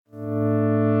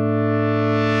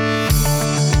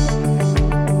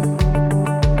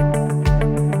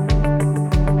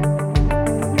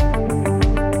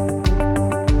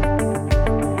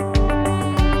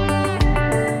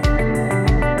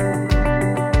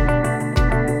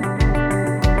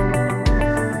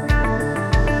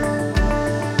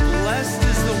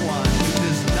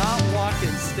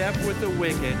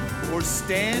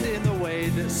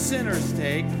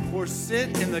take or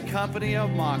sit in the company of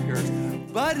mockers,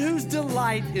 but whose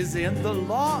delight is in the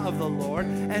law of the Lord,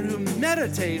 and who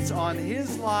meditates on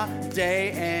his law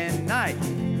day and night.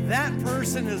 That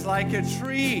person is like a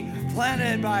tree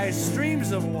planted by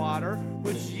streams of water,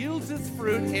 which yields its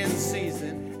fruit in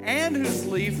season, and whose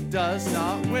leaf does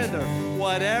not wither.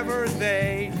 Whatever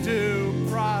they do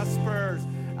prospers.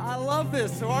 I love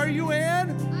this. So are you in?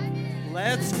 I'm in.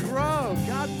 Let's grow.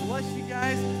 God bless you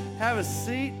guys. Have a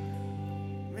seat.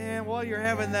 Man, while you're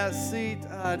having that seat,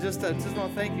 just want to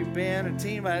thank you, Ben and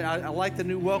team. I like the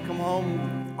new welcome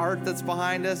home art that's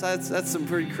behind us. That's some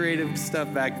pretty creative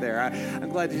stuff back there. I'm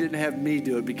glad you didn't have me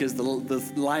do it because the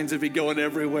lines would be going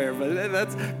everywhere. But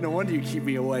that's no wonder you keep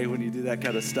me away when you do that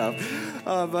kind of stuff.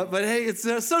 But hey,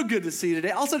 it's so good to see you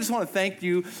today. Also, just want to thank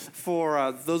you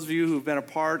for those of you who've been a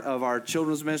part of our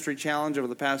Children's Ministry Challenge over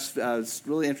the past.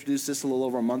 Really introduced this a little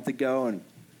over a month ago, and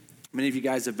many of you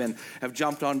guys have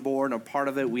jumped on board and are part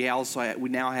of it. We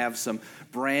now have some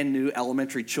brand new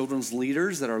elementary children's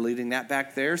leaders that are leading that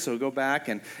back there. So go back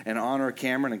and honor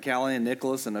Cameron and Callie and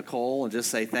Nicholas and Nicole and just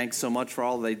say thanks so much for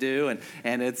all they do.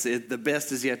 And the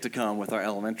best is yet to come with our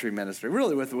elementary ministry,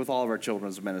 really with all of our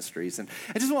children's ministries. And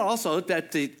I just want to also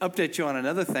update you on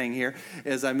another thing here.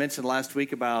 As I mentioned last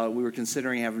week about we were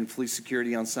considering having police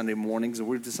security on Sunday mornings, and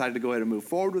we've decided to go ahead and move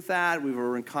forward with that. We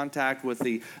were in contact with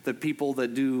the people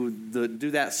that do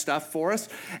that stuff for us.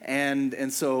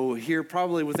 And so here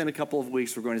probably within a couple of weeks,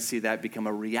 we're going to see that become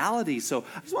a reality. So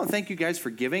I just want to thank you guys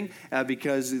for giving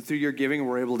because through your giving,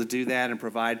 we're able to do that and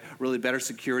provide really better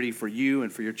security for you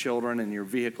and for your children and your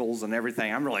vehicles and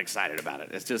everything. I'm really excited about it.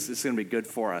 It's going to be good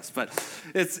for us. But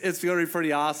it's going to be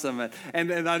pretty awesome.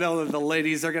 And I know that the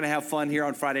ladies are going to have fun here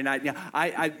on Friday night.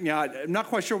 I'm not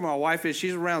quite sure where my wife is.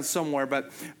 She's around somewhere,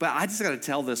 but I just got to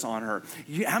tell this on her.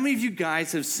 How many of you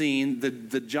guys have seen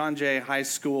the John Jay High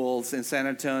Schools in San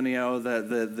Antonio,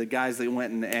 the guys that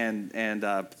went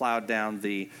and plowed down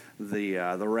the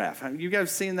ref? Have you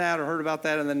guys seen that or heard about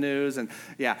that in the news? And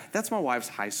yeah, that's my wife's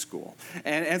high school.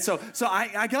 And so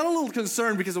I got a little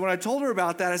concerned because when I told her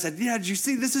about that, I said, yeah, did you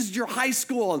see this is your high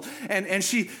school? And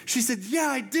she said, yeah,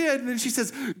 I did. And then she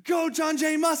says, go John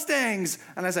Jay Mustangs.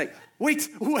 And I was like, Wait,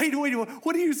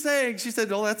 what are you saying? She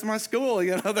said, oh, that's my school.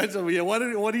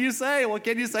 What do you say? What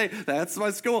can you say? That's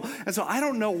my school. And so I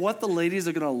don't know what the ladies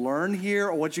are going to learn here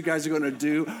or what you guys are going to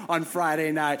do on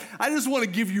Friday night. I just want to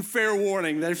give you fair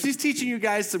warning that if she's teaching you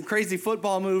guys some crazy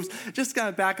football moves, just kind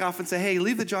of back off and say, hey,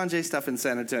 leave the John Jay stuff in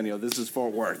San Antonio. This is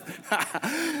Fort Worth.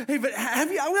 Hey, but I've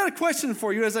got a question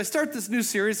for you as I start this new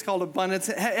series called Abundance.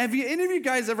 Have any of you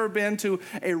guys ever been to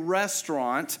a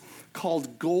restaurant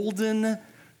called Golden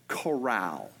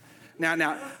Corral?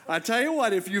 Now, I tell you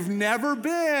what, if you've never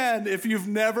been,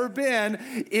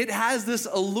 it has this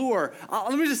allure.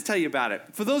 Let me just tell you about it.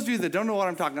 For those of you that don't know what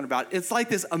I'm talking about, it's like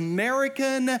this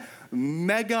American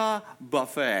mega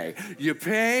buffet. You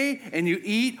pay and you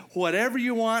eat whatever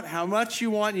you want, how much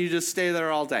you want, and you just stay there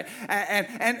all day.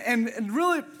 And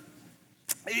really,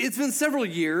 it's been several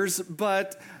years,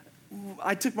 but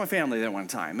I took my family there one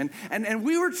time, and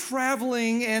we were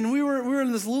traveling, and we were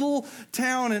in this little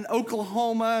town in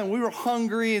Oklahoma, and we were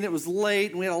hungry, and it was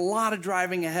late, and we had a lot of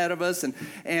driving ahead of us, and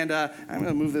I'm going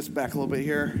to move this back a little bit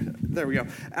here. There we go.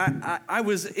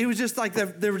 It was just like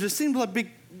there just seemed like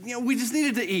big. We just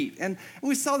needed to eat. And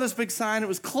we saw this big sign. It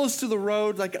was close to the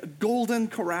road, like a Golden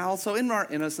Corral. So in our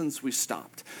innocence, we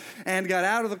stopped and got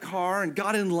out of the car and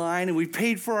got in line, and we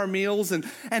paid for our meals. And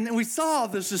we saw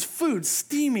there's just food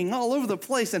steaming all over the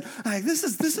place. And I'm like, this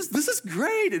is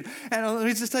great. And let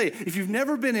me just tell you, if you've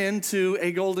never been into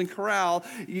a Golden Corral,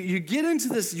 you get into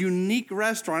this unique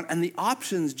restaurant, and the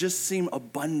options just seem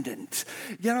abundant.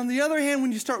 Yet on the other hand,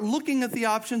 when you start looking at the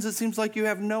options, it seems like you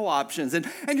have no options. And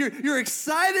you're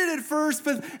excited at first,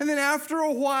 and then after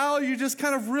a while, you just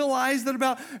kind of realize that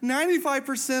about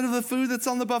 95% of the food that's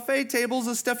on the buffet tables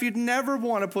is stuff you'd never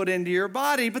want to put into your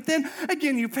body. But then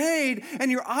again, you paid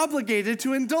and you're obligated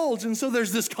to indulge, and so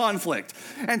there's this conflict.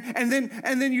 And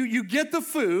then you get the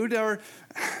food, or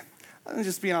let me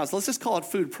just be honest, let's just call it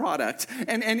food product.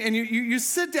 And you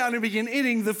sit down and begin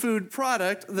eating the food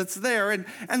product that's there, and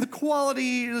the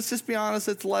quality, let's just be honest,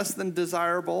 it's less than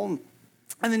desirable.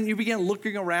 And then you begin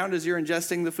looking around as you're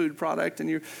ingesting the food product, and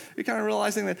you're kind of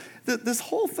realizing that this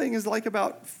whole thing is like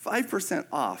about 5%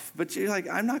 off. But you're like,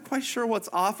 I'm not quite sure what's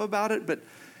off about it, but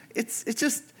it's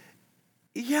just,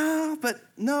 yeah, but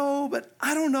no, but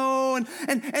I don't know. And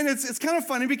it's kind of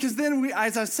funny because then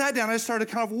as I sat down, I started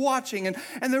kind of watching, and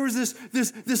there was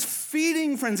this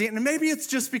feeding frenzy. And maybe it's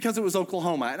just because it was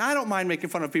Oklahoma. And I don't mind making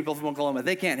fun of people from Oklahoma.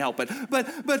 They can't help it.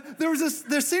 But there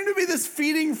seemed to be this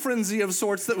feeding frenzy of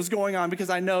sorts that was going on, because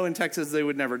I know in Texas they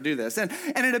would never do this. And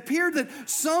it appeared that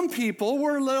some people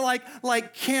were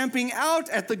like camping out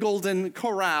at the Golden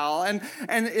Corral. And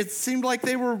it seemed like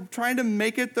they were trying to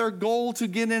make it their goal to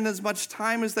get in as much time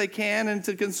as they can and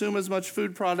to consume as much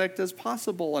food product as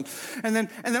possible. And then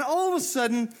all of a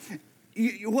sudden,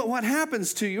 what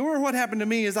happens to you, or what happened to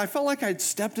me, is I felt like I'd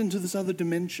stepped into this other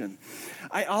dimension.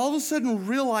 I all of a sudden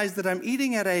realized that I'm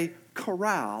eating at a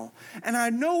corral, and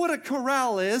I know what a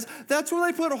corral is. That's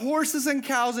where they put horses and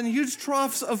cows in huge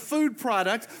troughs of food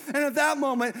product, and at that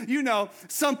moment, you know,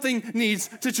 something needs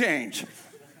to change.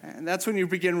 And that's when you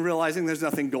begin realizing there's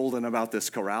nothing golden about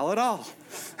this corral at all.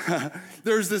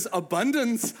 There's this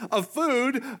abundance of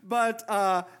food, but,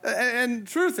 and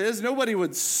truth is, nobody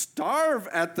would starve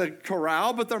at the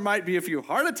corral, but there might be a few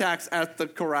heart attacks at the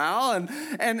corral. And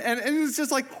it's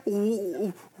just like,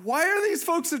 why are these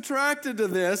folks attracted to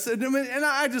this? And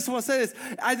I just want to say this.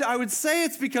 I would say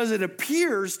it's because it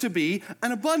appears to be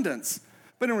an abundance.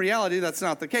 But in reality, that's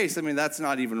not the case. I mean, that's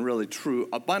not even really true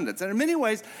abundance. And in many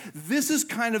ways, this is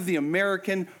kind of the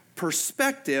American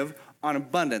perspective on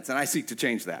abundance, and I seek to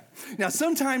change that. Now,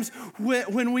 sometimes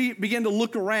when we begin to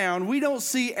look around, we don't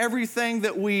see everything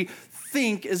that we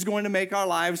think is going to make our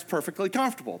lives perfectly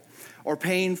comfortable, or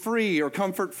pain-free, or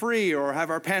comfort-free, or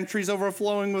have our pantries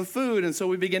overflowing with food, and so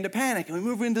we begin to panic, and we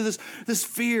move into this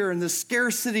fear and this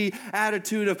scarcity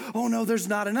attitude of, oh no, there's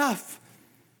not enough.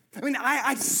 I mean,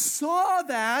 I saw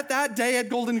that day at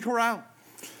Golden Corral.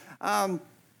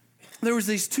 There were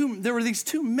these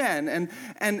two men,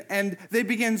 and they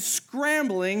began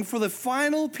scrambling for the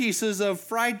final pieces of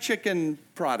fried chicken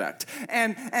product.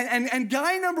 And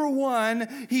guy number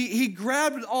one, he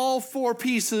grabbed all 4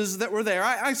 pieces that were there.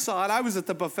 I saw it. I was at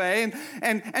the buffet.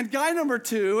 And guy number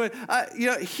two,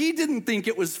 he didn't think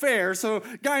it was fair. So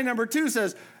guy number 2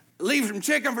 says, "Leave some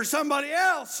chicken for somebody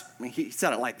else." I mean, he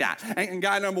said it like that. And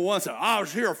guy number 1 said, "I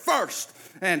was here first."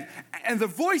 And the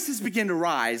voices began to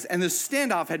rise, and the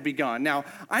standoff had begun. Now,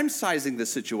 I'm sizing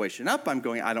this situation up. I'm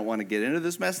going, I don't want to get into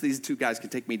this mess. These 2 guys can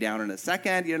take me down in a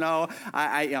second,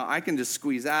 I can just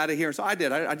squeeze out of here. So I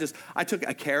did. I took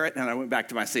a carrot, and I went back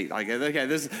to my seat. Like, okay,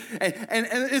 this, and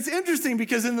it's interesting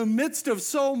because in the midst of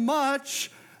so much,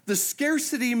 the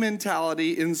scarcity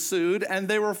mentality ensued, and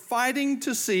they were fighting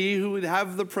to see who would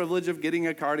have the privilege of getting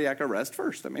a cardiac arrest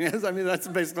first. I mean, that's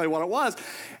basically what it was.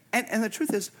 And the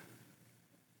truth is,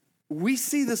 we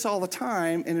see this all the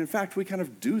time, and in fact, we kind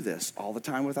of do this all the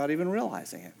time without even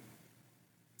realizing it.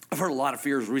 I've heard a lot of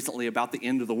fears recently about the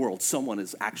end of the world. Some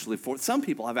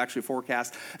people have actually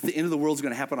forecast the end of the world is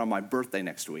going to happen on my birthday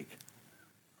next week.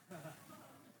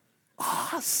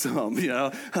 Awesome,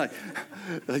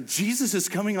 like Jesus is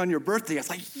coming on your birthday.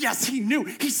 It's like, yes, he knew.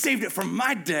 He saved it for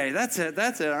my day. That's it.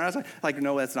 And I was like,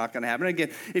 no, that's not going to happen. Again,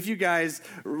 if you guys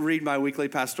read my weekly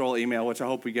pastoral email, which I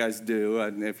hope you guys do,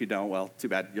 and if you don't, well, too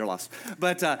bad, you're lost.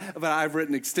 But I've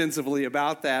written extensively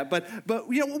about that. But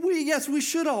we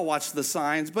should all watch the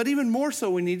signs, but even more so,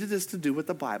 we need to do what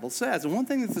the Bible says. And one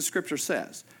thing that the Scripture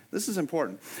says, this is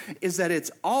important, is that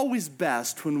it's always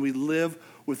best when we live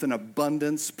with an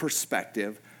abundance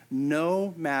perspective,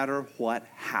 no matter what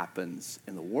happens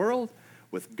in the world,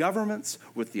 with governments,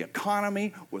 with the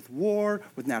economy, with war,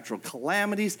 with natural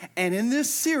calamities. And in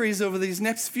this series over these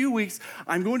next few weeks,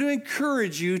 I'm going to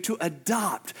encourage you to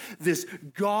adopt this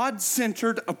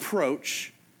God-centered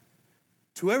approach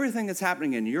to everything that's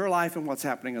happening in your life and what's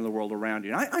happening in the world around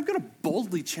you. And I'm going to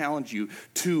boldly challenge you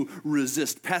to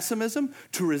resist pessimism,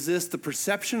 to resist the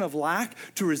perception of lack,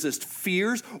 to resist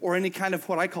fears, or any kind of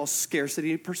what I call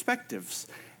scarcity perspectives.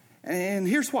 And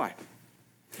here's why.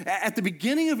 At the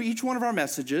beginning of each one of our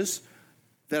messages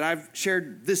that I've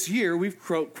shared this year, we've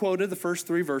quoted the first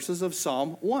 3 verses of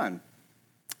Psalm 1.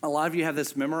 A lot of you have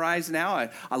this memorized now.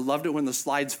 I loved it when the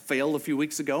slides failed a few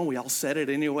weeks ago, and we all said it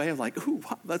anyway. I'm like, ooh,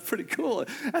 wow, that's pretty cool.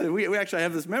 And we actually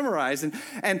have this memorized.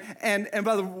 And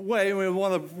by the way,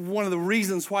 one of the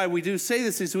reasons why we do say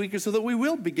this week is so that we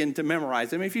will begin to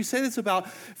memorize. I mean, if you say this about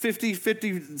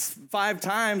 55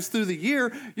 times through the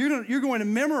year, you're going to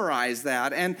memorize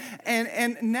that. And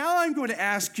now I'm going to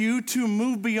ask you to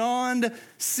move beyond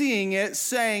seeing it,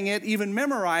 saying it, even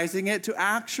memorizing it, to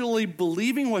actually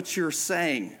believing what you're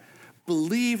saying.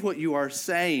 Believe what you are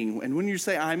saying. And when you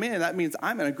say I'm in, that means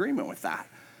I'm in agreement with that.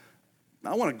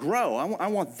 I want to grow. I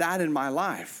want that in my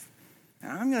life.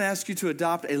 And I'm going to ask you to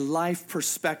adopt a life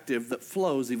perspective that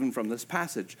flows even from this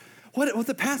passage. What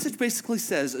the passage basically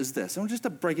says is this, and just to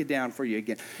break it down for you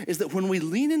again, is that when we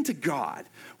lean into God,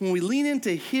 when we lean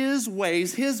into his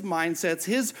ways, his mindsets,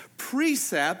 his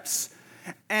precepts,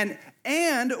 and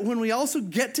when we also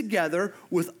get together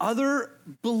with other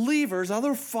believers,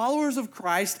 other followers of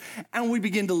Christ, and we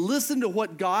begin to listen to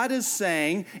what God is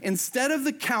saying instead of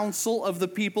the counsel of the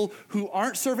people who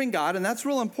aren't serving God, and that's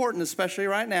real important, especially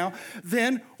right now,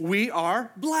 then we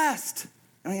are blessed.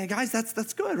 I mean, guys,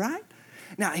 that's good, right?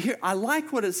 Now, here, I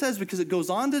like what it says because it goes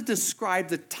on to describe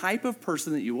the type of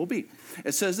person that you will be.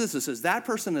 It says this, it says, that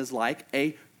person is like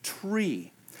a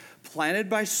tree planted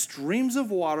by streams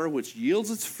of water, which yields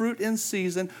its fruit in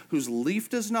season, whose leaf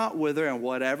does not wither, and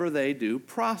whatever they do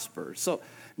prospers. So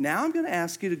now I'm going to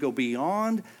ask you to go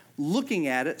beyond looking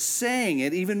at it, saying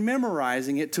it, even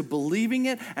memorizing it, to believing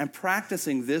it and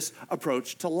practicing this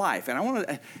approach to life. And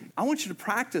I want you to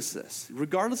practice this,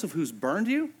 regardless of who's burned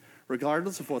you,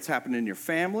 regardless of what's happened in your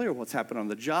family or what's happened on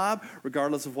the job,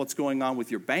 regardless of what's going on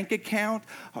with your bank account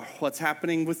or what's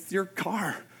happening with your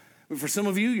car. For some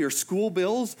of you, your school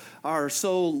bills are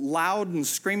so loud and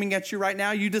screaming at you right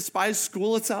now, you despise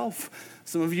school itself.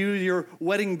 Some of you, your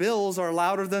wedding bills are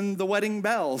louder than the wedding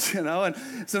bells, and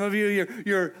some of you,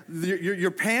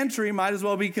 your pantry might as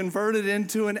well be converted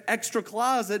into an extra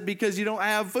closet because you don't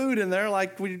have food in there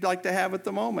like we'd like to have at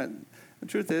the moment. The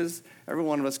truth is, every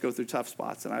one of us go through tough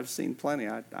spots, and I've seen plenty.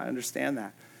 I understand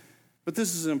that. But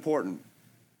this is important,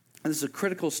 and this is a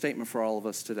critical statement for all of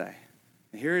us today.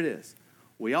 And here it is.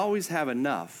 We always have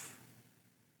enough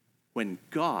when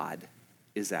God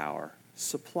is our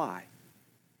supply.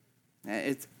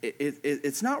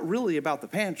 It's not really about the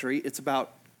pantry. It's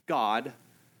about God,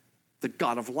 the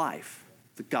God of life,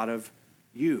 the God of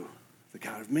you, the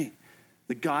God of me,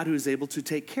 the God who is able to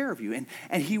take care of you.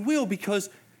 And he will because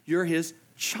you're his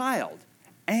child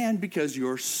and because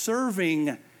you're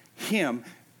serving him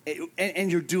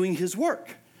and you're doing his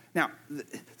work. Now, the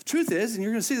truth is, and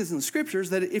you're going to see this in the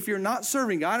scriptures, that if you're not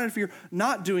serving God and if you're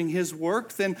not doing his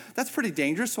work, then that's pretty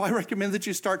dangerous. So I recommend that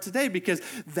you start today because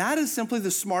that is simply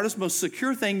the smartest, most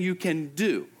secure thing you can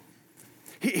do.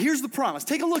 Here's the promise.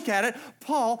 Take a look at it.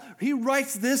 Paul, he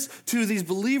writes this to these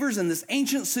believers in this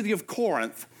ancient city of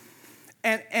Corinth.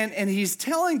 And he's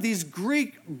telling these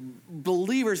Greek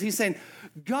believers, he's saying,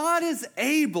 God is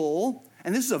able,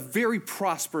 and this is a very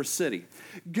prosperous city,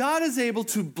 God is able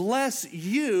to bless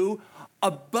you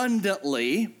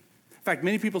abundantly. In fact,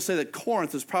 many people say that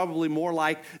Corinth is probably more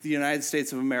like the United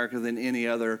States of America than any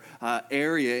other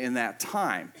area in that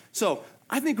time. So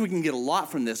I think we can get a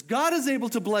lot from this. God is able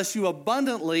to bless you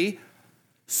abundantly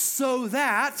so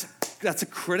that, that's a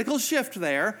critical shift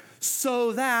there,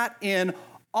 so that in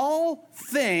all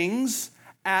things,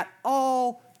 at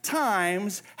all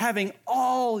times, having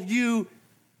all you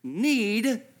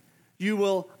need, you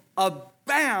will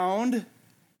abound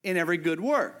in every good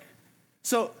work.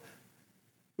 So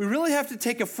we really have to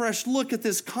take a fresh look at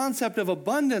this concept of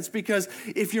abundance, because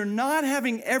if you're not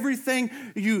having everything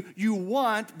you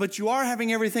want, but you are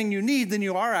having everything you need, then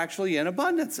you are actually in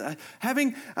abundance.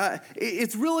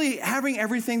 It's really having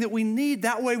everything that we need.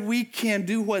 That way we can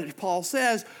do what Paul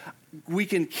says. We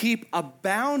can keep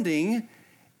abounding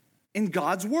in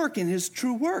God's work, in his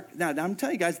true work. Now, I'm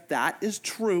telling you guys, that is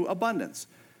true abundance.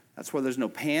 That's where there's no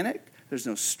panic, there's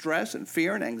no stress and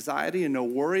fear and anxiety and no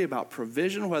worry about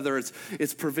provision, whether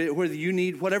whether you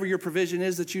need, whatever your provision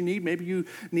is that you need. Maybe you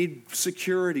need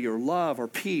security or love or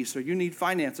peace, or you need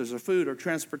finances or food or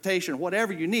transportation,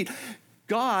 whatever you need.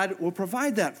 God will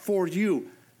provide that for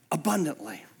you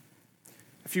abundantly.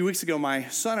 A few weeks ago, my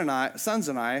sons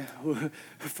and I,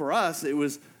 for us, it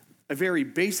was a very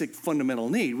basic fundamental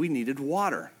need. We needed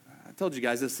water. I told you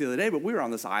guys this the other day, but we were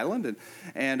on this island,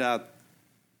 and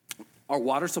our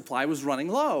water supply was running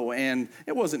low, and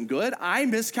it wasn't good. I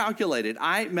miscalculated.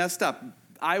 I messed up.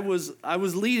 I was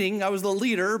leading. I was the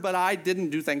leader, but I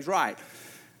didn't do things right.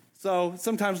 So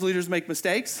sometimes leaders make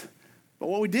mistakes, but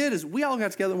what we did is we all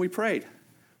got together and we prayed.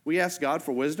 We asked God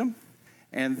for wisdom,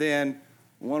 and then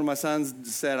one of my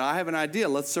sons said, I have an idea.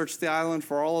 Let's search the island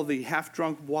for all of the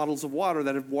half-drunk bottles of water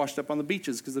that have washed up on the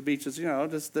beaches, because the beaches,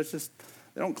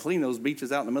 they don't clean those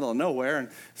beaches out in the middle of nowhere. And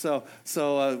so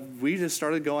we just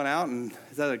started going out, and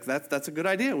that's a good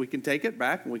idea. We can take it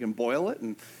back, and we can boil it.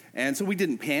 And so we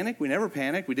didn't panic. We never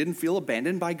panicked. We didn't feel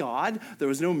abandoned by God. There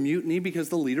was no mutiny because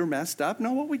the leader messed up.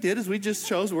 No, what we did is we just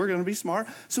chose we're going to be smart.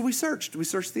 So we searched. We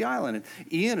searched the island. And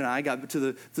Ian and I got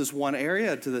to this one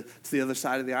area, to the other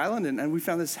side of the island, and we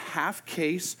found this half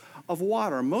case of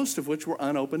water, most of which were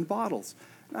unopened bottles.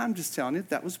 And I'm just telling you,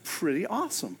 that was pretty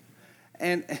awesome.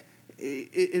 And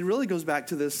it really goes back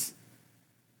to this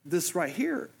right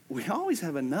here. We always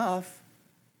have enough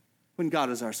when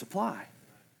God is our supply.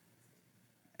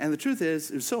 And the truth is,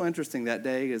 it was so interesting that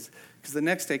day because the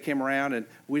next day came around and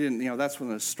we didn't, that's when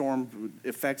the storm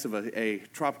effects of a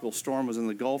tropical storm was in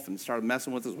the Gulf and started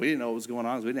messing with us. We didn't know what was going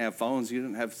on. We didn't have phones. You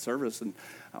didn't have service. And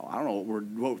I don't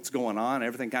know what's going on.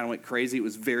 Everything kind of went crazy. It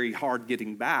was very hard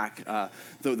getting back.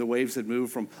 The waves had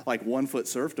moved from like 1 foot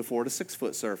surf to 4 to 6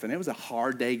 foot surf. And it was a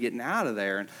hard day getting out of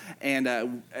there. And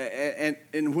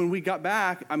when we got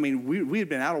back, I mean, we had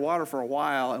been out of water for a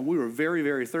while and we were very,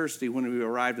 very thirsty when we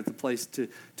arrived at the place to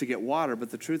get water.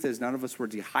 But the truth is, none of us were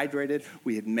dehydrated.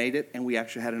 We had made it, and we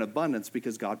actually had an abundance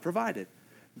because God provided.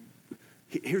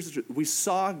 Here's the truth. We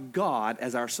saw God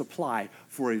as our supply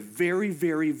for a very,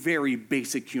 very, very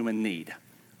basic human need.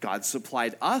 God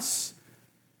supplied us,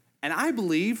 and I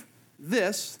believe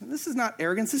this is not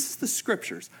arrogance, this is the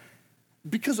scriptures.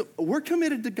 Because we're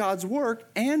committed to God's work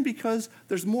and because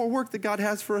there's more work that God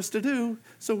has for us to do.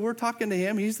 So we're talking to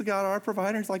him. He's the God, our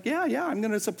provider. He's like, yeah, I'm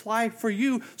going to supply for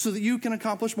you so that you can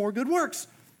accomplish more good works.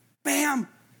 Bam.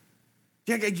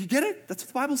 Yeah, you get it? That's what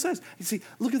the Bible says. You see,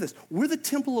 look at this. We're the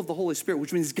temple of the Holy Spirit,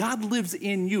 which means God lives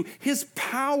in you. His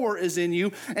power is in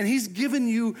you, and he's given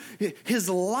you his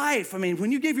life. I mean,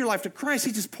 when you gave your life to Christ,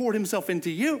 he just poured himself into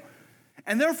you.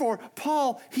 And therefore,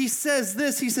 Paul, he says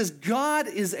this. He says, God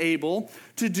is able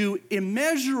to do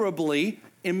immeasurably,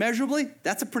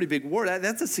 that's a pretty big word.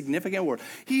 That's a significant word.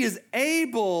 He is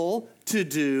able to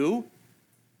do,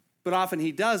 but often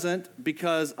he doesn't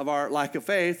because of our lack of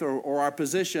faith or our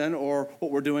position or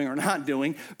what we're doing or not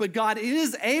doing. But God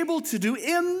is able to do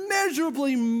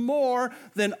immeasurably more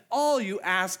than all you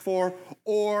ask for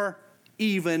or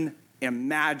even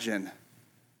imagine.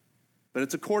 But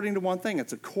it's according to one thing.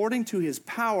 It's according to his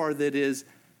power that is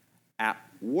at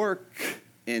work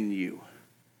in you.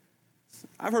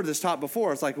 I've heard this taught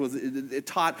before. It's like it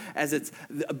taught as it's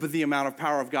the amount of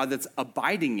power of God that's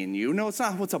abiding in you. No, it's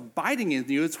not what's abiding in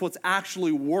you. It's what's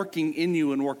actually working in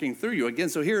you and working through you. Again,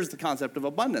 so here's the concept of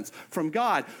abundance from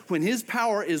God. When his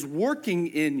power is working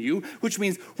in you, which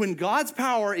means when God's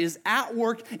power is at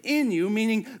work in you,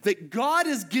 meaning that God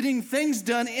is getting things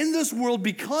done in this world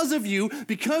because of you,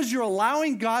 because you're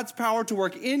allowing God's power to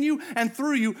work in you and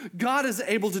through you, God is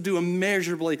able to do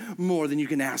immeasurably more than you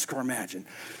can ask or imagine.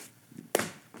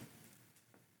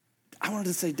 I wanted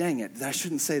to say, dang it, I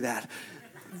shouldn't say that.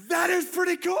 That is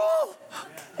pretty cool.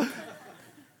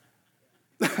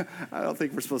 I don't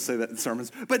think we're supposed to say that in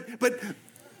sermons. But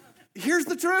here's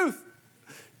the truth.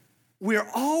 We're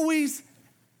always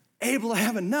able to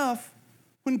have enough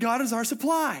when God is our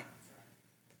supply.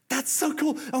 That's so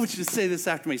cool. I want you to say this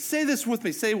after me. Say this with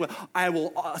me. I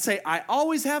will say, I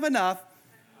always have enough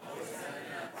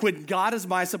when God is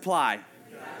my supply.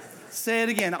 Say it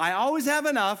again. I always have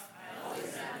enough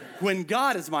when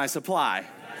God is my supply.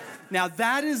 Now,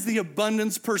 that is the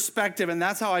abundance perspective, and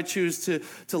that's how I choose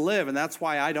to live, and that's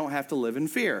why I don't have to live in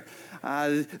fear.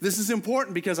 This is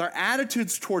important because our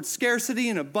attitudes towards scarcity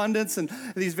and abundance and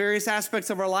these various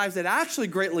aspects of our lives, it actually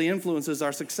greatly influences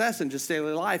our success in just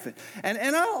daily life.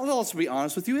 And I'll also be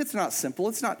honest with you, it's not simple.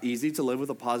 It's not easy to live with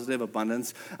a positive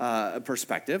abundance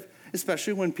perspective,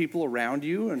 especially when people around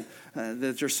you and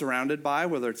that you're surrounded by,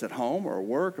 whether it's at home or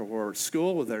work or at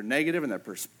school, where they're negative and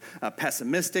they're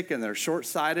pessimistic and they're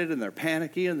short-sighted and they're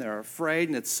panicky and they're afraid,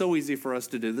 and it's so easy for us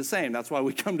to do the same. That's why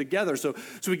we come together, so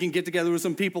we can get together with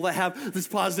some people that have this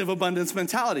positive abundance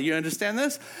mentality. You understand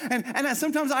this? And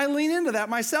sometimes I lean into that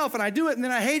myself, and I do it, and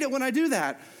then I hate it when I do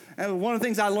that. And one of the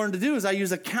things I learned to do is I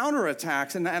use a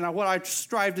counterattack, and what I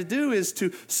strive to do is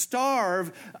to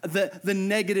starve the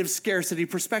negative scarcity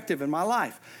perspective in my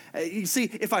life. You see,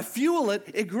 if I fuel it,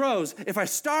 it grows. If I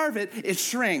starve it, it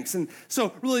shrinks. And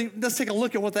so really, let's take a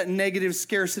look at what that negative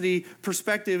scarcity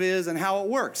perspective is and how it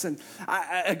works. And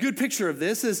a good picture of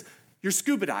this is you're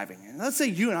scuba diving. And let's say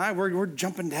you and I, we're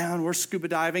jumping down, we're scuba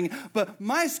diving, but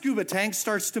my scuba tank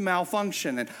starts to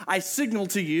malfunction. And I signal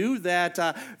to you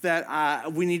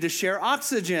that we need to share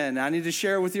oxygen. I need to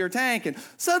share with your tank. And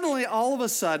suddenly, all of a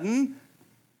sudden,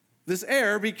 this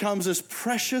air becomes this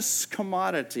precious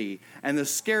commodity, and the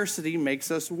scarcity makes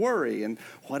us worry. And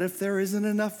what if there isn't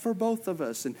enough for both of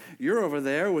us? And you're over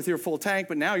there with your full tank,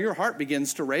 but now your heart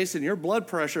begins to race and your blood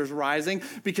pressure is rising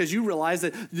because you realize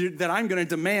that I'm going to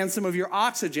demand some of your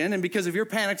oxygen. And because of your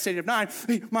panic state of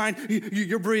mind,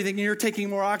 you're breathing and you're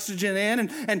taking more oxygen in.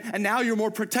 And now you're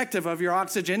more protective of your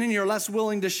oxygen and you're less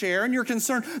willing to share. And you're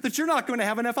concerned that you're not going to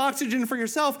have enough oxygen for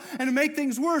yourself. And to make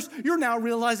things worse, you're now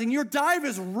realizing your dive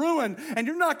is ruined and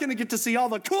you're not going to get to see all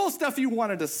the cool stuff you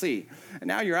wanted to see. And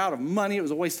now you're out of money. It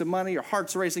was a waste of money. Your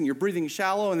heart's racing. You're breathing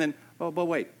shallow. And then, but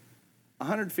wait,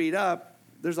 100 feet up,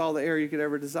 there's all the air you could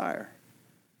ever desire.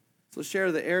 So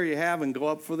share the air you have and go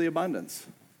up for the abundance.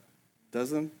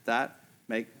 Doesn't that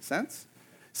make sense?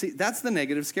 See, that's the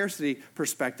negative scarcity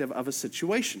perspective of a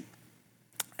situation.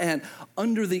 And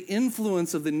under the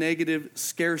influence of the negative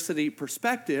scarcity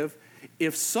perspective,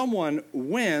 if someone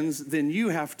wins, then you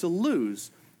have to lose.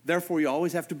 Therefore, you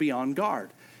always have to be on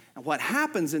guard. And what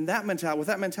happens in that with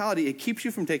that mentality, it keeps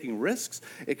you from taking risks.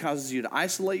 It causes you to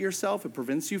isolate yourself. It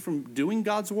prevents you from doing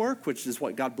God's work, which is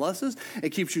what God blesses.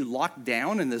 It keeps you locked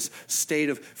down in this state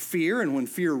of fear. And when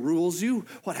fear rules you,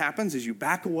 what happens is you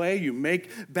back away. You make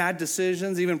bad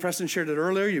decisions. Even Preston shared it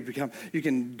earlier. You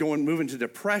can go and move into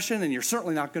depression, and you're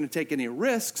certainly not going to take any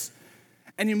risks.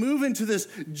 And you move into this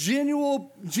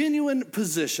genuine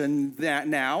position that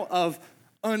now of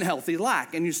unhealthy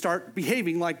lack, and you start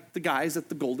behaving like the guys at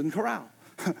the Golden Corral.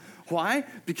 Why?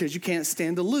 Because you can't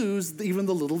stand to lose even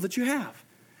the little that you have.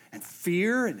 And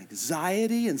fear and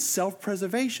anxiety and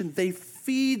self-preservation, they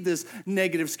feed this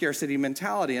negative scarcity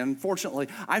mentality. And unfortunately,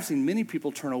 I've seen many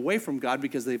people turn away from God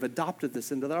because they've adopted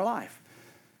this into their life.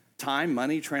 Time,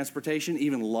 money, transportation,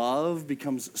 even love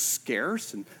becomes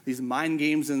scarce, and these mind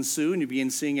games ensue, and you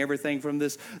begin seeing everything from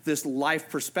this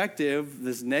life perspective,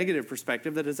 this negative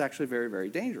perspective that is actually very, very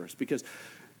dangerous, because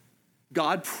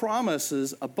God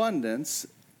promises abundance,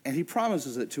 and he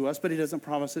promises it to us, but he doesn't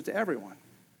promise it to everyone.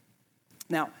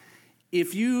 Now,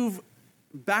 if you've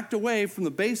backed away from the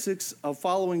basics of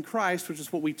following Christ, which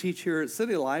is what we teach here at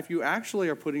City Life, you actually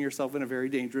are putting yourself in a very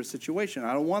dangerous situation.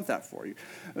 I don't want that for you.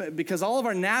 Because all of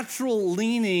our natural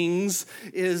leanings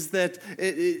is that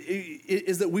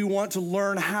we want to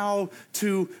learn how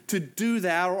to do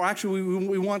that, or actually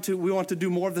we want to do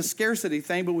more of the scarcity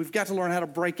thing, but we've got to learn how to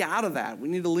break out of that. We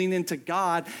need to lean into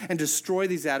God and destroy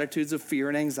these attitudes of fear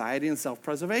and anxiety and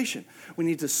self-preservation. We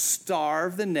need to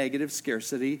starve the negative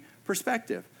scarcity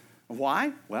perspective.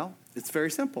 Why? Well, it's very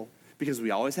simple. Because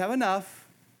we always have enough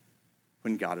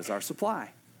when God is our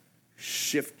supply.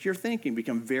 Shift your thinking.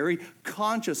 Become very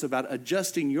conscious about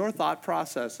adjusting your thought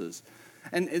processes.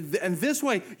 And this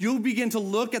way, you'll begin to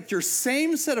look at your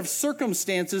same set of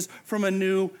circumstances from a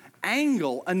new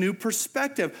angle, a new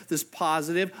perspective, this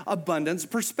positive abundance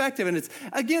perspective. And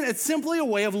it's simply a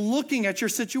way of looking at your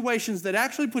situations that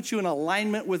actually puts you in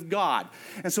alignment with God.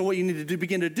 And so what you need to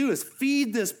begin to do is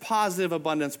feed this positive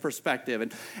abundance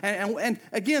perspective. And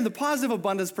again, the positive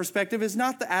abundance perspective is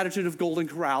not the attitude of Golden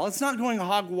Corral. It's not going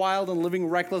hog wild and living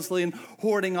recklessly and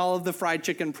hoarding all of the fried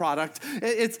chicken product.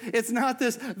 It's not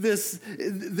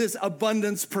this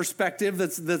abundance perspective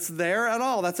that's there at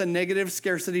all. That's a negative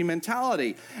scarcity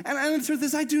mentality. And the truth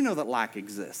is, I do know that lack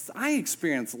exists. I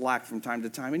experience lack from time to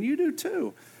time, and you do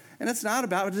too. And it's not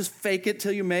about just fake it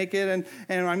till you make it,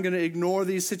 and I'm going to ignore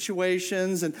these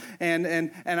situations, and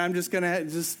I'm just going to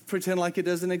just pretend like it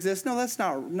doesn't exist. No, that's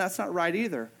not right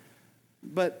either.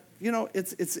 But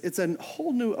it's a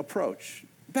whole new approach.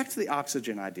 Back to the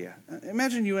oxygen idea.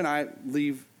 Imagine you and I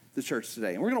leave the church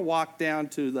today, and we're going to walk down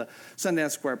to the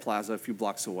Sundance Square Plaza a few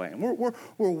blocks away, and we're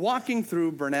walking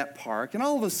through Burnett Park, and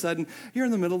all of a sudden you're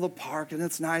in the middle of the park, and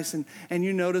it's nice, and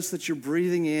you notice that you're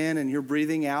breathing in and you're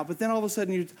breathing out, but then all of a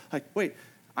sudden you're like, wait,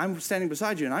 I'm standing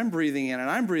beside you, and I'm breathing in and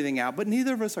I'm breathing out, but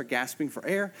neither of us are gasping for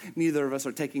air. Neither of us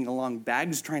are taking along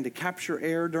bags trying to capture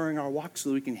air during our walk so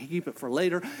that we can keep it for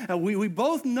later. We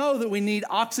both know that we need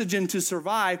oxygen to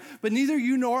survive, but neither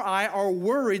you nor I are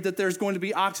worried that there's going to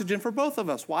be oxygen for both of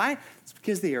us. Why? It's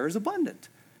because the air is abundant.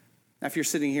 Now, if you're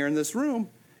sitting here in this room,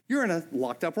 you're in a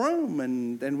locked up room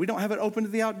and we don't have it open to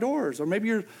the outdoors. Or maybe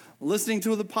you're listening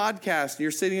to the podcast and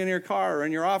you're sitting in your car or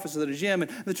in your office or at a gym.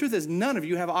 And the truth is, none of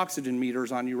you have oxygen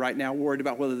meters on you right now, worried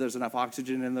about whether there's enough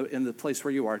oxygen in the place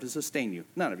where you are to sustain you.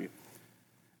 None of you.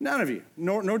 None of you.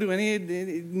 Nor do any of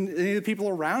the people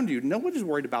around you. No one is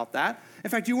worried about that. In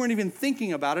fact, you weren't even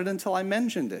thinking about it until I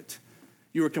mentioned it.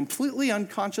 You were completely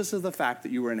unconscious of the fact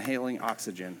that you were inhaling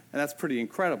oxygen. And that's pretty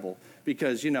incredible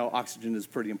because, oxygen is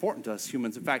pretty important to us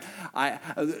humans. In fact,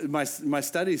 my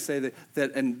studies say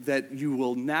that you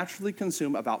will naturally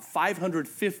consume about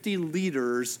 550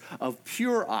 liters of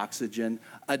pure oxygen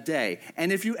a day.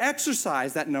 And if you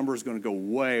exercise, that number is going to go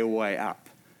way, way up.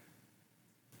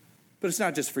 But it's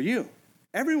not just for you.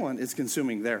 Everyone is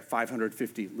consuming their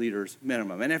 550 liters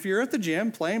minimum. And if you're at the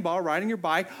gym, playing ball, riding your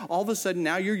bike, all of a sudden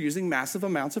now you're using massive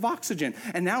amounts of oxygen.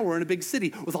 And now we're in a big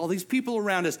city with all these people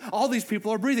around us. All these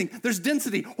people are breathing. There's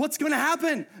density. What's going to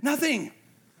happen? Nothing.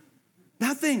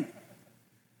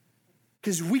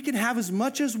 Because we can have as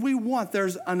much as we want.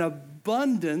 There's an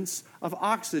abundance of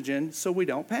oxygen, so we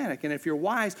don't panic. And if you're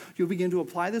wise, you'll begin to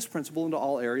apply this principle into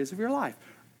all areas of your life.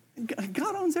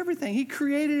 God owns everything. He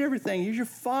created everything. He's your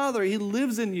Father. He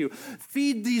lives in you.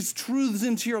 Feed these truths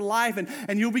into your life,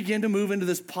 and you'll begin to move into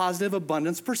this positive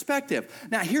abundance perspective.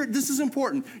 Now, here, this is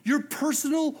important. Your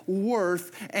personal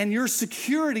worth and your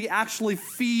security actually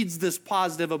feeds this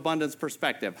positive abundance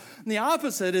perspective. And the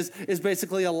opposite is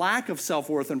basically a lack of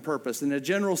self-worth and purpose and a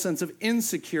general sense of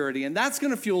insecurity, and that's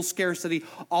going to fuel scarcity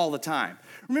all the time.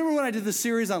 Remember when I did the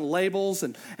series on labels,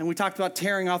 and we talked about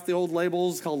tearing off the old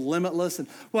labels called Limitless? And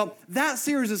well, that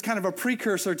series is kind of a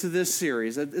precursor to this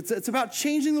series. It's about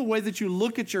changing the way that you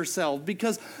look at yourself,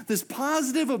 because this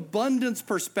positive abundance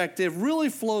perspective really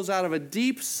flows out of a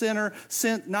deep inner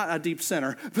sense,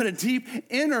 a deep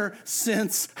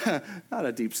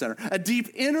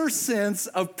inner sense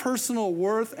of personal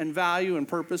worth and value and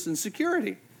purpose and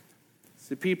security.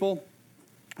 See, people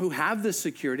who have this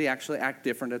security actually act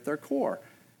different at their core.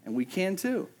 And we can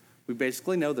too. We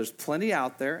basically know there's plenty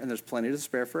out there and there's plenty to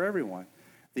spare for everyone.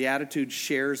 The attitude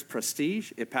shares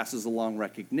prestige. It passes along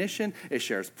recognition. It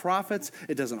shares profits.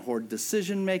 It doesn't hoard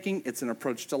decision-making. It's an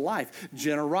approach to life.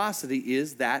 Generosity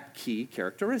is that key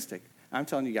characteristic. I'm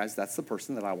telling you guys, that's the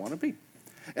person that I want to be.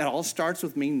 It all starts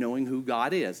with me knowing who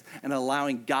God is and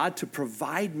allowing God to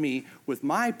provide me with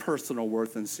my personal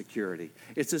worth and security.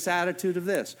 It's this attitude of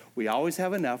this: we always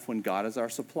have enough when God is our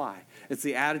supply. It's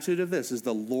the attitude of this: is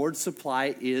the Lord's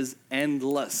supply is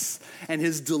endless. And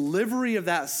his delivery of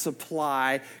that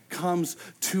supply comes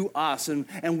to us.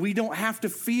 And we don't have to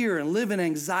fear and live in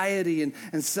anxiety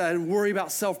and worry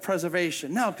about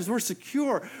self-preservation. No, because we're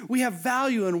secure. We have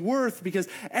value and worth because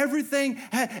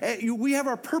we have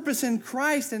our purpose in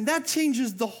Christ, and that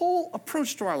changes the whole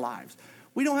approach to our lives.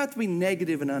 We don't have to be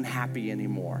negative and unhappy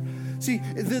anymore. See,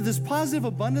 this positive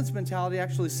abundance mentality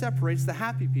actually separates the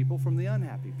happy people from the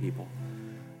unhappy people.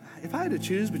 If I had to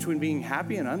choose between being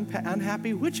happy and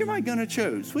unhappy, which am I going to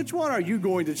choose? Which one are you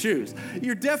going to choose?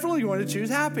 You're definitely going to choose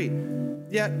happy.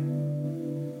 Yet,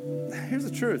 here's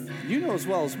the truth. You know as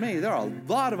well as me, there are a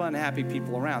lot of unhappy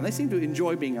people around. They seem to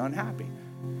enjoy being unhappy.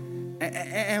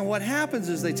 And what happens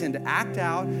is they tend to act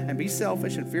out and be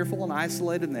selfish and fearful and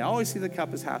isolated, and they always see the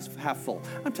cup as half full.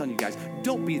 I'm telling you guys,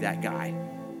 don't be that guy.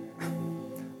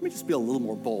 Let me just be a little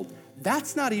more bold.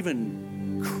 That's not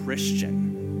even Christian.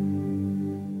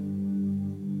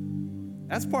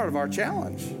 That's part of our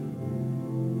challenge.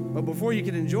 But before you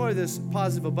can enjoy this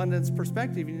positive abundance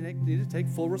perspective, you need to take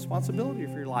full responsibility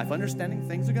for your life, understanding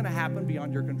things are going to happen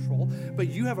beyond your control, but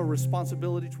you have a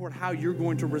responsibility toward how you're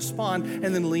going to respond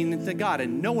and then lean into God,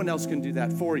 and no one else can do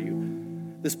that for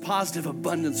you. This positive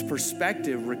abundance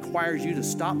perspective requires you to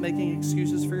stop making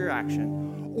excuses for your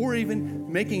action or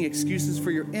even making excuses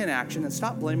for your inaction and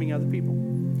stop blaming other people.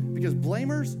 Because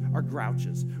blamers are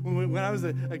grouches. When I was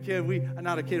a kid,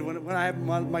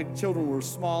 when my children were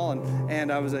small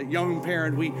and I was a young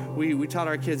parent, we taught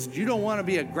our kids, you don't want to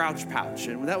be a grouch pouch.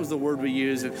 And that was the word we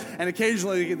used. And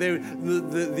occasionally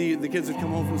the kids would come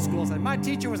home from school and say, my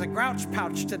teacher was a grouch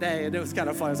pouch today. And it was kind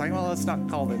of fun. I was like, well, let's not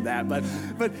call them that. But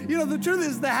the truth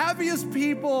is the happiest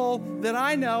people that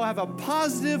I know have a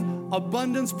positive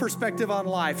abundance perspective on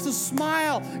life. So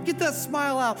smile, get that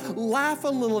smile out, laugh a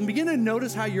little, and begin to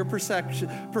notice how your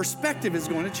perspective is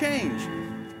going to change.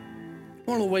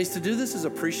 One of the ways to do this is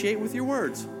appreciate with your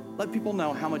words. Let people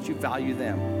know how much you value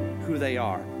them, who they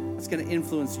are. That's going to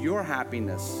influence your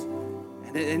happiness,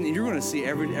 and you're going to see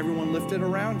everyone lifted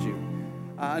around you.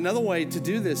 Another way to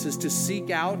do this is to seek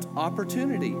out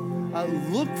opportunity.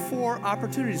 Look for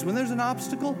opportunities. When there's an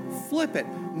obstacle, flip it.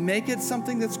 Make it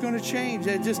something that's going to change.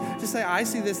 Just say, I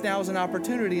see this now as an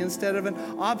opportunity instead of an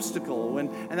obstacle. And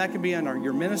that can be on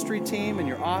your ministry team, in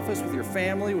your office, with your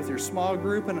family, with your small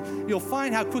group. And you'll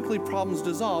find how quickly problems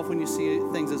dissolve when you see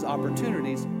things as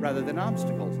opportunities rather than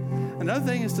obstacles. Another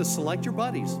thing is to select your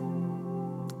buddies.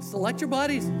 Select your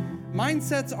buddies.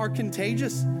 Mindsets are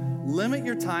contagious. Limit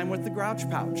your time with the grouch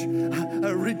pouch.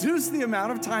 Reduce the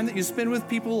amount of time that you spend with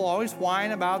people who always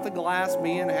whine about the glass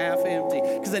being half empty.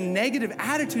 Because a negative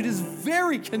attitude is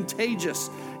very contagious.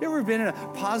 You ever been in a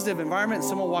positive environment and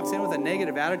someone walks in with a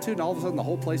negative attitude and all of a sudden the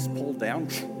whole place is pulled down?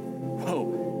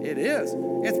 Whoa, it is.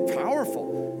 It's powerful.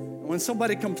 When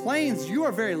somebody complains, you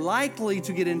are very likely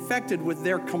to get infected with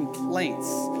their complaints.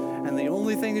 And the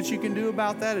only thing that you can do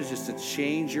about that is just to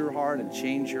change your heart and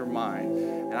change your mind.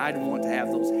 And I'd want to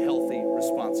have those healthy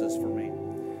responses for me.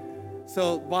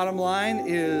 So bottom line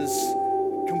is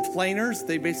complainers,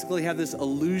 they basically have this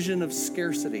illusion of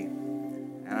scarcity.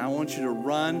 And I want you to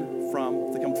run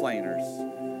from the complainers.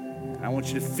 And I want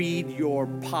you to feed your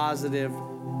positive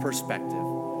perspective.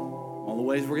 One of the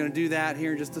ways we're going to do that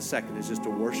here in just a second is just to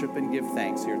worship and give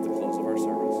thanks here at the close of our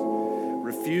service.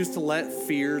 Refuse to let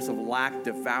fears of lack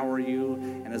devour you.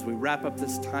 And as we wrap up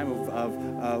this time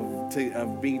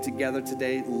of being together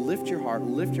today, lift your heart,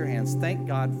 lift your hands. Thank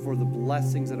God for the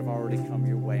blessings that have already come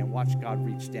your way, and watch God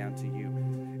reach down to you.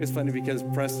 It's funny because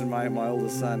Preston, my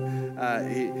oldest son,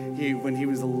 he when he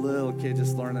was a little kid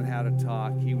just learning how to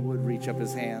talk, he would reach up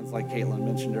his hands, like Caitlin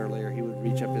mentioned earlier. He would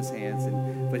reach up his hands,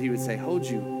 but he would say, hold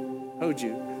you.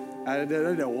 I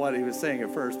don't know what he was saying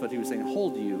at first, but he was saying,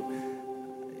 hold you.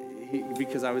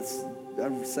 Because I would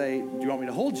say, do you want me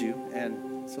to hold you?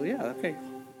 And so, yeah, okay,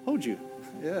 hold you.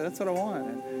 Yeah, that's what I want.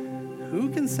 And who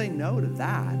can say no to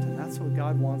that? And that's what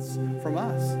God wants from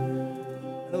us.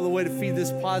 Another way to feed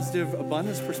this positive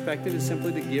abundance perspective is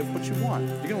simply to give what you want.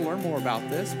 You're going to learn more about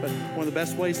this, but one of the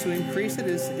best ways to increase it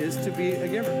is to be a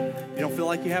giver. You don't feel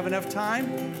like you have enough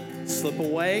time? Slip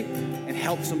away and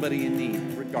help somebody in need,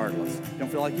 regardless. You don't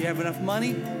feel like you have enough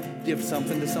money? Give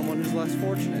something to someone who's less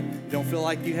fortunate. You don't feel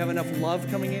like you have enough love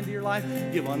coming into your life?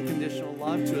 Give unconditional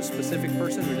love to a specific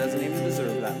person who doesn't even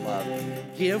deserve that love.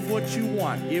 Give what you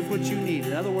want. Give what you need.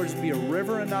 In other words, be a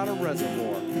river and not a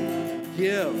reservoir.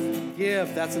 Give.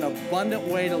 That's an abundant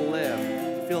way to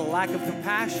live. Feel a lack of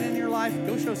compassion in your life?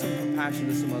 Go show some compassion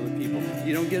to some other people.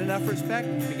 You don't get enough respect?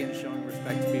 Begin showing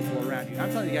respect to people around you.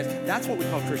 I'm telling you guys, that's what we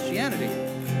call Christianity.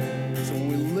 So when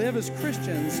we live as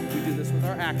Christians, we do this with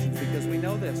our actions because we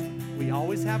know this. We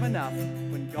always have enough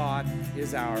when God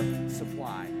is our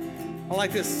supply. I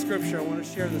like this scripture. I want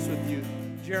to share this with you.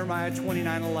 Jeremiah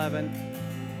 29:11.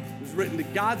 It was written to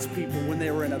God's people when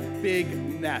they were in a big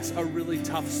mess, a really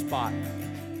tough spot.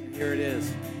 And here it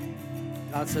is.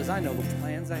 God says, I know the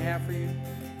plans I have for you,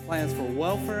 plans for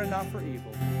welfare and not for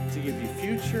evil, to give you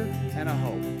future and a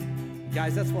hope.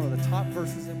 Guys, that's one of the top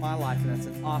verses in my life, and that's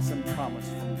an awesome promise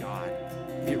from God.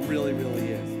 It really,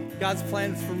 really is. God's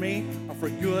plans for me are for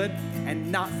good and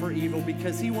not for evil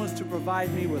because he wants to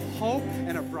provide me with hope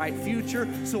and a bright future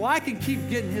so I can keep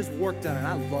getting his work done, and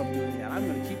I love doing that. I'm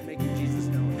going to keep making Jesus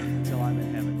known until I'm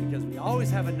in heaven because we always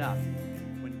have enough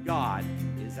when God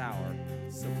is our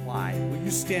supply. Will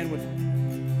you stand with me?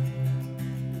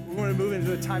 We're going to move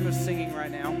into a time of singing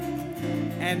right now.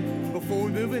 And before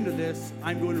we move into this,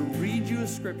 I'm going to read you a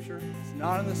scripture. It's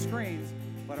not on the screens,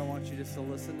 but I want you just to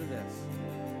listen to this.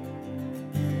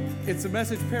 It's a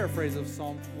message paraphrase of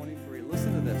Psalm 23.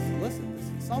 Listen to this.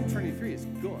 Listen. Psalm 23 is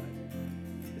good.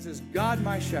 It says, God,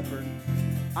 my shepherd,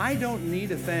 I don't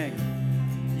need a thing.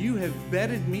 You have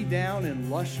bedded me down in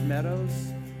lush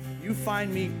meadows. You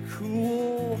find me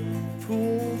cool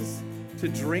pools to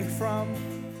drink from.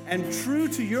 And true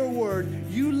to your word,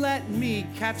 you let me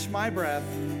catch my breath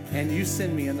and you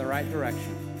send me in the right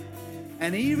direction.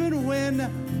 And even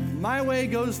when my way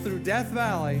goes through Death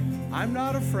Valley, I'm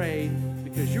not afraid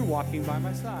because you're walking by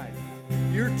my side.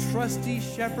 Your trusty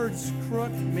shepherd's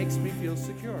crook makes me feel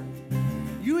secure.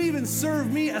 You even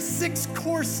serve me a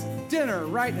 6-course dinner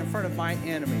right in front of my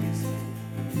enemies.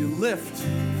 You lift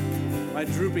my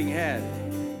drooping head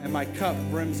and my cup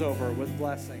brims over with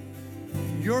blessing.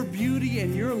 Your beauty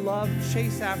and your love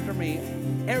chase after me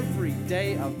every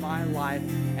day of my life,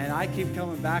 and I keep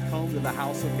coming back home to the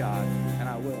house of God, and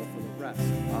I will for the rest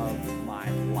of my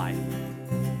life.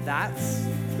 That's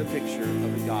the picture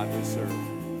of the God we serve.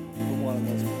 One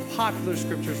of the most popular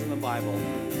scriptures in the Bible,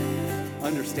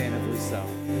 understandably so.